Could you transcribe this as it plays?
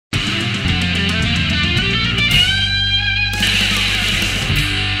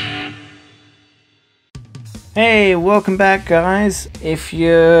Hey, welcome back guys. If you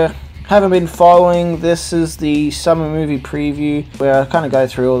haven't been following, this is the summer movie preview where I kind of go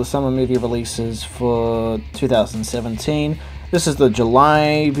through all the summer movie releases for 2017. This is the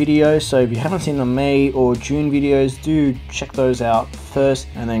July video, so if you haven't seen the May or June videos, do check those out first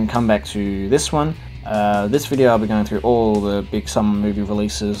and then come back to this one. This video I'll be going through all the big summer movie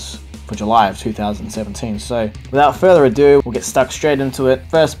releases for July of 2017. So without further ado, we'll get stuck straight into it.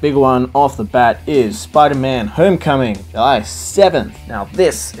 First big one off the bat is Spider-Man Homecoming, July 7th. Now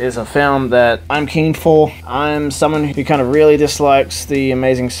this is a film that I'm keen for. I'm someone who kind of really dislikes the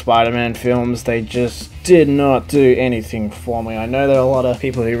Amazing Spider-Man films. They just did not do anything for me. I know there are a lot of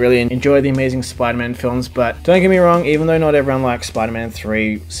people who really enjoy the Amazing Spider-Man films, but don't get me wrong, even though not everyone likes Spider-Man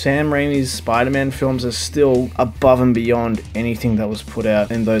 3, Sam Raimi's Spider-Man films are still above and beyond anything that was put out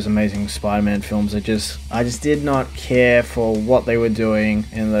in those Amazing Spider-Man films. I just did not care for what they were doing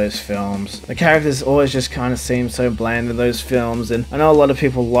in those films. The characters always just kind of seem so bland in those films, and I know a lot of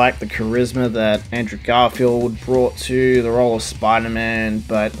people like the charisma that Andrew Garfield brought to the role of Spider-Man,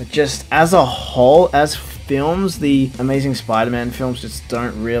 but just as a whole, as films, the Amazing Spider-Man films just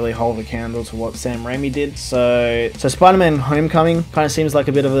don't really hold a candle to what Sam Raimi did. So Spider-Man Homecoming kind of seems like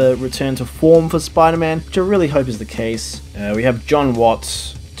a bit of a return to form for Spider-Man, which I really hope is the case. We have John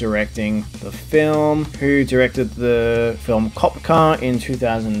Watts directing the film, who directed the film Cop Car in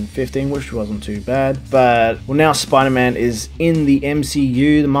 2015, which wasn't too bad. But well, now Spider-Man is in the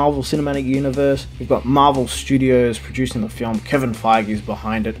MCU, the Marvel Cinematic Universe. We've got Marvel Studios producing the film. Kevin Feige is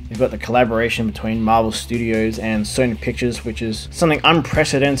behind it. We've got the collaboration between Marvel Studios and Sony Pictures, which is something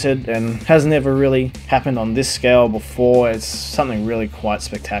unprecedented and has never really happened on this scale before. It's something really quite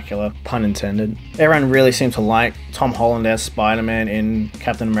spectacular, pun intended. Everyone really seemed to like Tom Holland as Spider-Man in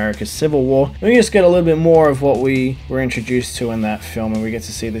Captain America's Civil War. And we just get a little bit more of what we were introduced to in that film, and we get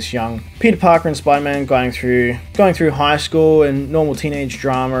to see this young Peter Parker and Spider-Man going through high school and normal teenage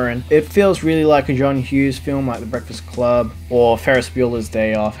drama, and it feels really like a John Hughes film, like The Breakfast Club or Ferris Bueller's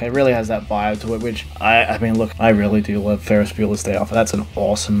Day Off. It really has that vibe to it, which I mean, look, I really do love Ferris Bueller's Day Off. That's an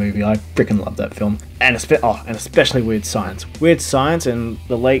awesome movie. I freaking love that film. And especially Weird Science. Weird Science and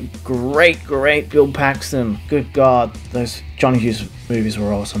the late, great Bill Paxton. Good God, those John Hughes movies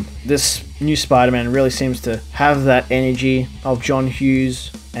were awesome. This new Spider-Man really seems to have that energy of John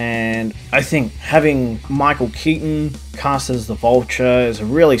Hughes, and I think having Michael Keaton cast as the Vulture is a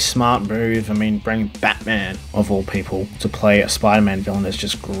really smart move. I mean, bringing Batman, of all people, to play a Spider-Man villain is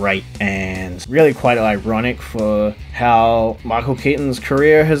just great, and really quite ironic for how Michael Keaton's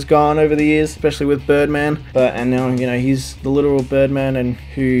career has gone over the years, especially with Birdman. And now, you know, he's the literal Birdman, and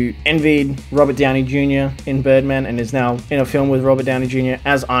who envied Robert Downey Jr. in Birdman and is now in a film with Robert Downey Jr.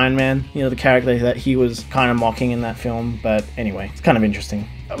 as Iron Man, you know, the character that he was kind of mocking in that film. But anyway, it's kind of interesting.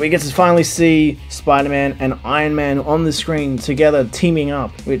 We get to finally see Spider-Man and Iron Man on the screen together, teaming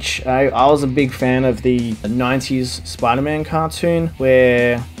up, which I was a big fan of the 90s Spider-Man cartoon,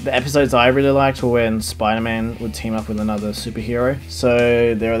 where the episodes I really liked were when Spider-Man would team up with another superhero.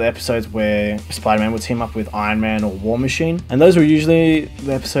 So there are the episodes where Spider-Man would team up with Iron Man or War Machine, and those were usually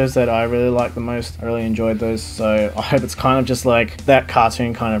the episodes that I really liked the most. I really enjoyed those, so I hope it's kind of just like that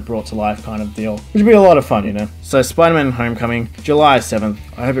cartoon kind of brought to life kind of deal, which would be a lot of fun, you know. So Spider-Man Homecoming, July 7th.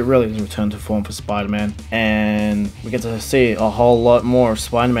 I hope it really is a return to form for Spider-Man, and we get to see a whole lot more of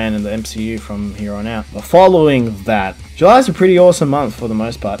Spider-Man in the MCU from here on out. But following that, July's a pretty awesome month for the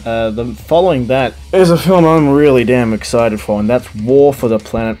most part. Following that is a film I'm really damn excited for, and that's War for the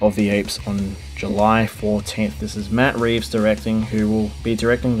Planet of the Apes on July 14th. This is Matt Reeves directing, who will be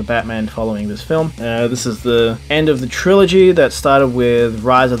directing the Batman following this film. This is the end of the trilogy that started with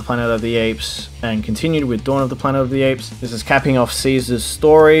Rise of the Planet of the Apes and continued with Dawn of the Planet of the Apes. This is capping off Caesar's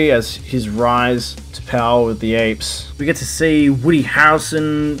story as his rise to power with the apes. We get to see Woody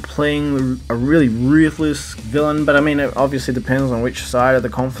Harrelson playing a really ruthless villain, but I mean, it obviously depends on which side of the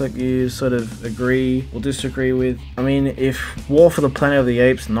conflict you sort of agree or disagree with. I mean, if War for the Planet of the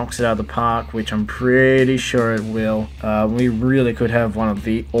Apes knocks it out of the park, which I'm pretty sure it will, we really could have one of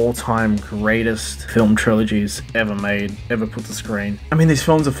the all-time greatest film trilogies ever made, ever put to screen. I mean, these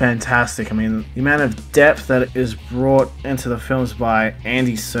films are fantastic. I mean, the amount of depth that is brought into the films by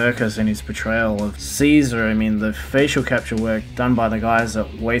Andy Serkis and his portrayal of Caesar. I mean, the facial capture work done by the guys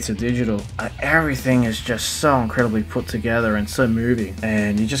at Waiter Digital. Everything is just so incredibly put together and so moving,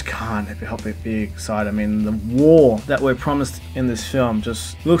 and you just can't help but be excited. I mean, the war that we're promised in this film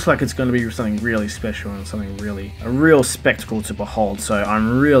just looks like it's going to be something really special and something really, a real spectacle to behold. So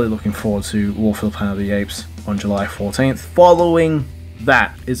I'm really looking forward to War for the Planet of the Apes on July 14th. Following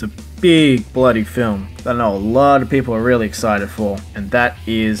that is a big bloody film that I know a lot of people are really excited for, and that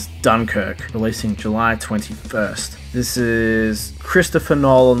is Dunkirk, releasing July 21st. This is Christopher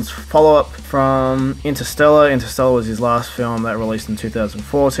Nolan's follow-up from Interstellar. Interstellar was his last film that released in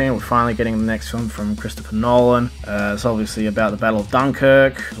 2014. We're finally getting the next film from Christopher Nolan. It's obviously about the Battle of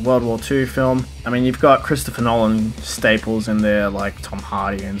Dunkirk, a World War II film. I mean, you've got Christopher Nolan staples in there like Tom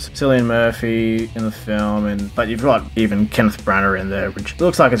Hardy and Cillian Murphy in the film, but you've got even Kenneth Branagh in there, which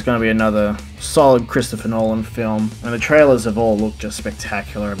looks like it's going to be another solid Christopher Nolan film. And the trailers have all looked just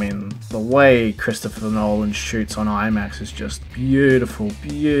spectacular. I mean, the way Christopher Nolan shoots on IMAX is just beautiful,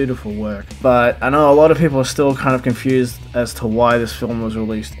 beautiful work. But I know a lot of people are still kind of confused as to why this film was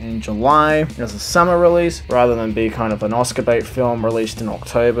released in July as a summer release, rather than be kind of an Oscar bait film released in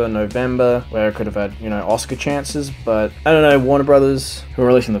October, November, where it could have had, Oscar chances. But I don't know, Warner Brothers, who are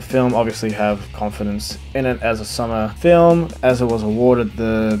releasing the film, obviously have confidence in it as a summer film, as it was awarded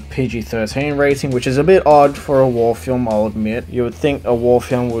the PG-13 rating, which is a bit odd for a war film, I'll admit. You would think a war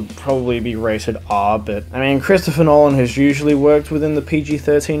film would probably be rated R, but I mean, Christopher Nolan has usually worked within the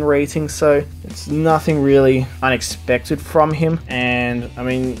PG-13 rating, so it's nothing really unexpected from him. And I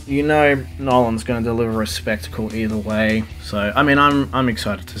mean, Nolan's going to deliver a spectacle either way. So I mean, I'm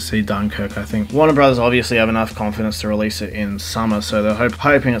excited to see Dunkirk. I think Warner Brothers obviously have enough confidence to release it in summer, so they're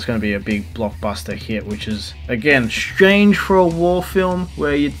hoping it's going to be a big blockbuster hit, which is again strange for a war film,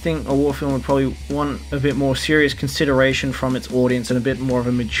 where you'd think a war film would probably want a bit more serious consideration from its audience and a bit more of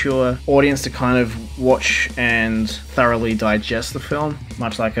a mature audience to kind of watch and thoroughly digest the film,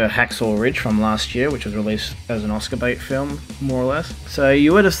 much like a Hacksaw Ridge from last year, which was released as an Oscar bait film, more or less. So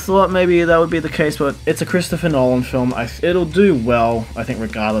you would have thought maybe that would be the case, but it's a Christopher Nolan film. It'll do well, I think,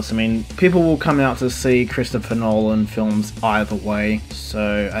 regardless. I mean, people will come out to see Christopher Nolan films either way,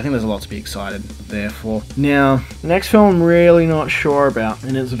 so I think there's a lot to be excited there for. Now, the next film I'm really not sure about,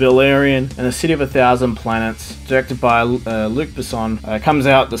 and it's Valerian and the City of a Thousand Planets, directed by Luc Besson. Comes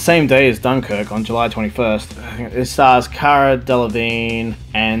out the same day as Dunkirk, on July 21st. I think it stars Cara Delevingne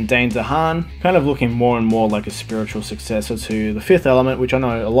and Dane DeHaan, kind of looking more and more like a spiritual successor to The Fifth Element, which I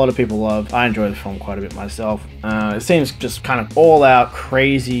know a lot of people love. I enjoy the film quite a bit myself. It seems just kind of all-out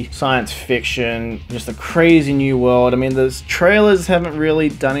crazy science fiction, just a crazy new world. I mean, the trailers haven't really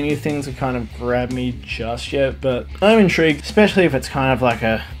done anything to kind of grab me just yet, but I'm intrigued, especially if it's kind of like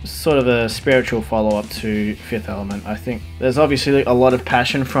a sort of a spiritual follow-up to Fifth Element. I think there's obviously a lot of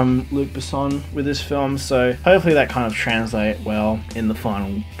passion from Luc Besson with this film, so hopefully that kind of translates well in the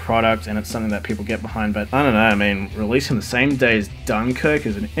final product, and it's something that people get behind. But I don't know, I mean, releasing the same day as Dunkirk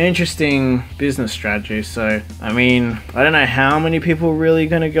is an interesting business strategy. So I mean, I don't know how many people are really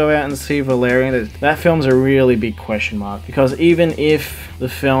going to go out and see Valerian. That film's a really big question mark, because even if the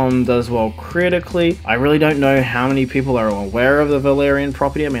film does well critically, I really don't know how many people are aware of the Valerian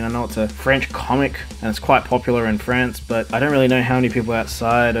property. I mean, I know it's a French comic and it's quite popular in France, but I don't really know how many people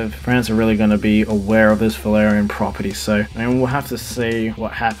outside of France are really going to be aware of this Valerian property. So I mean, we'll have to see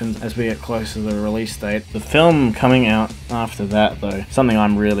what happens as we get closer to the release date. The film coming out after that, though, something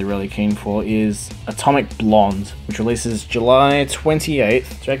I'm really keen for, is Atomic Blonde, which releases July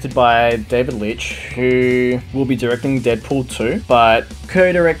 28th, directed by David Leitch, who will be directing Deadpool 2, but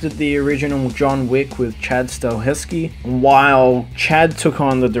co-directed the original John Wick with Chad Stahelski. While Chad took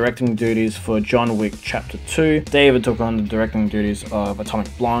on the directing duties for John Wick Chapter 2, David took on the directing duties of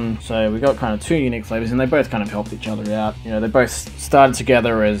Atomic Blonde. So we got kind of two unique flavors, and they both kind of helped each other out. They both started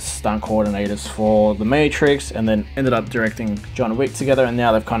together as stunt coordinators for The Matrix, and then ended up directing John Wick together, and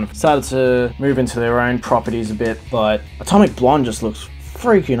now they've kind of started to move into their own properties a bit. But Atomic Blonde just looks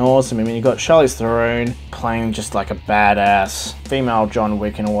freaking awesome. I mean, you got Charlize Theron playing just like a badass female John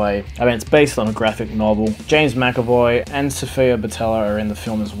Wick in a way. I mean, it's based on a graphic novel. James McAvoy and Sofia Boutella are in the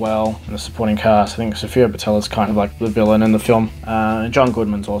film as well, in the supporting cast. I think Sofia Boutella's kind of like the villain in the film. And John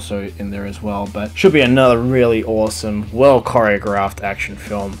Goodman's also in there as well. But should be another really awesome, well choreographed action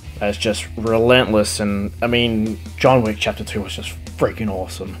film that's just relentless. And I mean, John Wick Chapter 2 was just freaking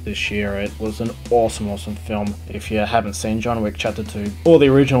awesome this year. It was an awesome film. If you haven't seen John Wick Chapter 2 or the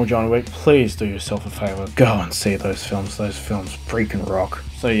original John Wick, please do yourself a favor, go and see those films. Those films freaking rock.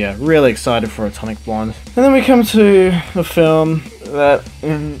 So yeah, really excited for Atomic Blonde. And then we come to a film that,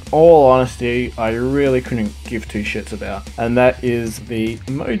 in all honesty, I really couldn't give two shits about, and that is the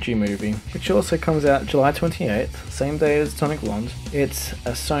Emoji Movie, which also comes out July 28th, same day as Atomic Blonde. It's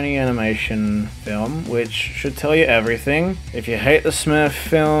a Sony animation film, which should tell you everything. If you hate the Smurf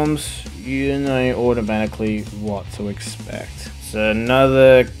films, you know automatically what to expect. It's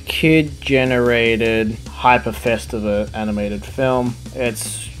another kid-generated hyper-festive animated film.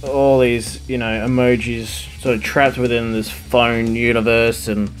 It's all these, you know, emojis sort of trapped within this phone universe,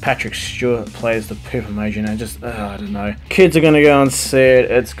 and Patrick Stewart plays the poop emoji, and I don't know. Kids are gonna go and see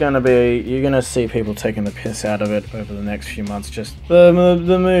it. It's gonna be, you're gonna see people taking the piss out of it over the next few months. Just the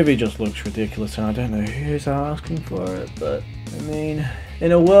movie just looks ridiculous, and I don't know who's asking for it, but I mean,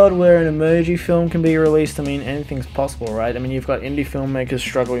 in a world where an emoji film can be released, I mean, anything's possible, right? I mean, you've got indie filmmakers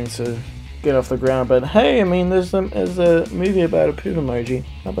struggling to get off the ground, but hey, I mean, there's a movie about a poop emoji.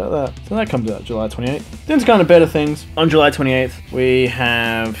 How about that? So that comes out July 28th. Then it's kind of better things. On July 28th, we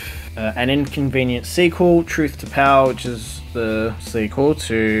have an Inconvenient sequel, Truth to Power, which is the sequel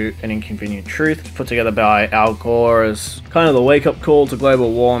to An Inconvenient Truth, put together by Al Gore as kind of the wake-up call to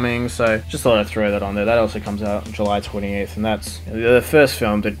global warming, so just thought I'd throw that on there. That also comes out on July 28th, and that's, the first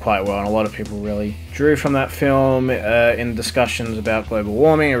film did quite well, and a lot of people really drew from that film in discussions about global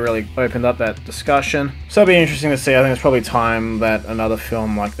warming. It really opened up that discussion. So it'll be interesting to see. I think it's probably time that another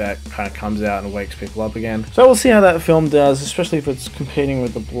film like that kind of comes out and wakes people up again. So we'll see how that film does, especially if it's competing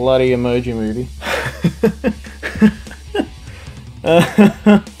with the bloody Emoji Movie.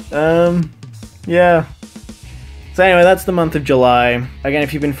 Yeah. So anyway, that's the month of July. Again,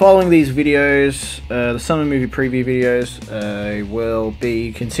 if you've been following these videos, the summer movie preview videos, I will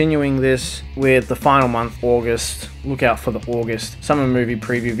be continuing this with the final month, August. Look out for the August summer movie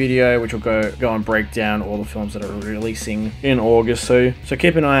preview video, which will go and break down all the films that are releasing in August. So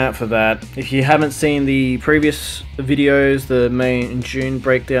keep an eye out for that. If you haven't seen the previous videos, the May and June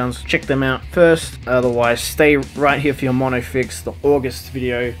breakdowns, check them out first. Otherwise, stay right here for your mono fix. The August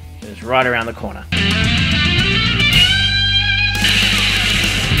video is right around the corner.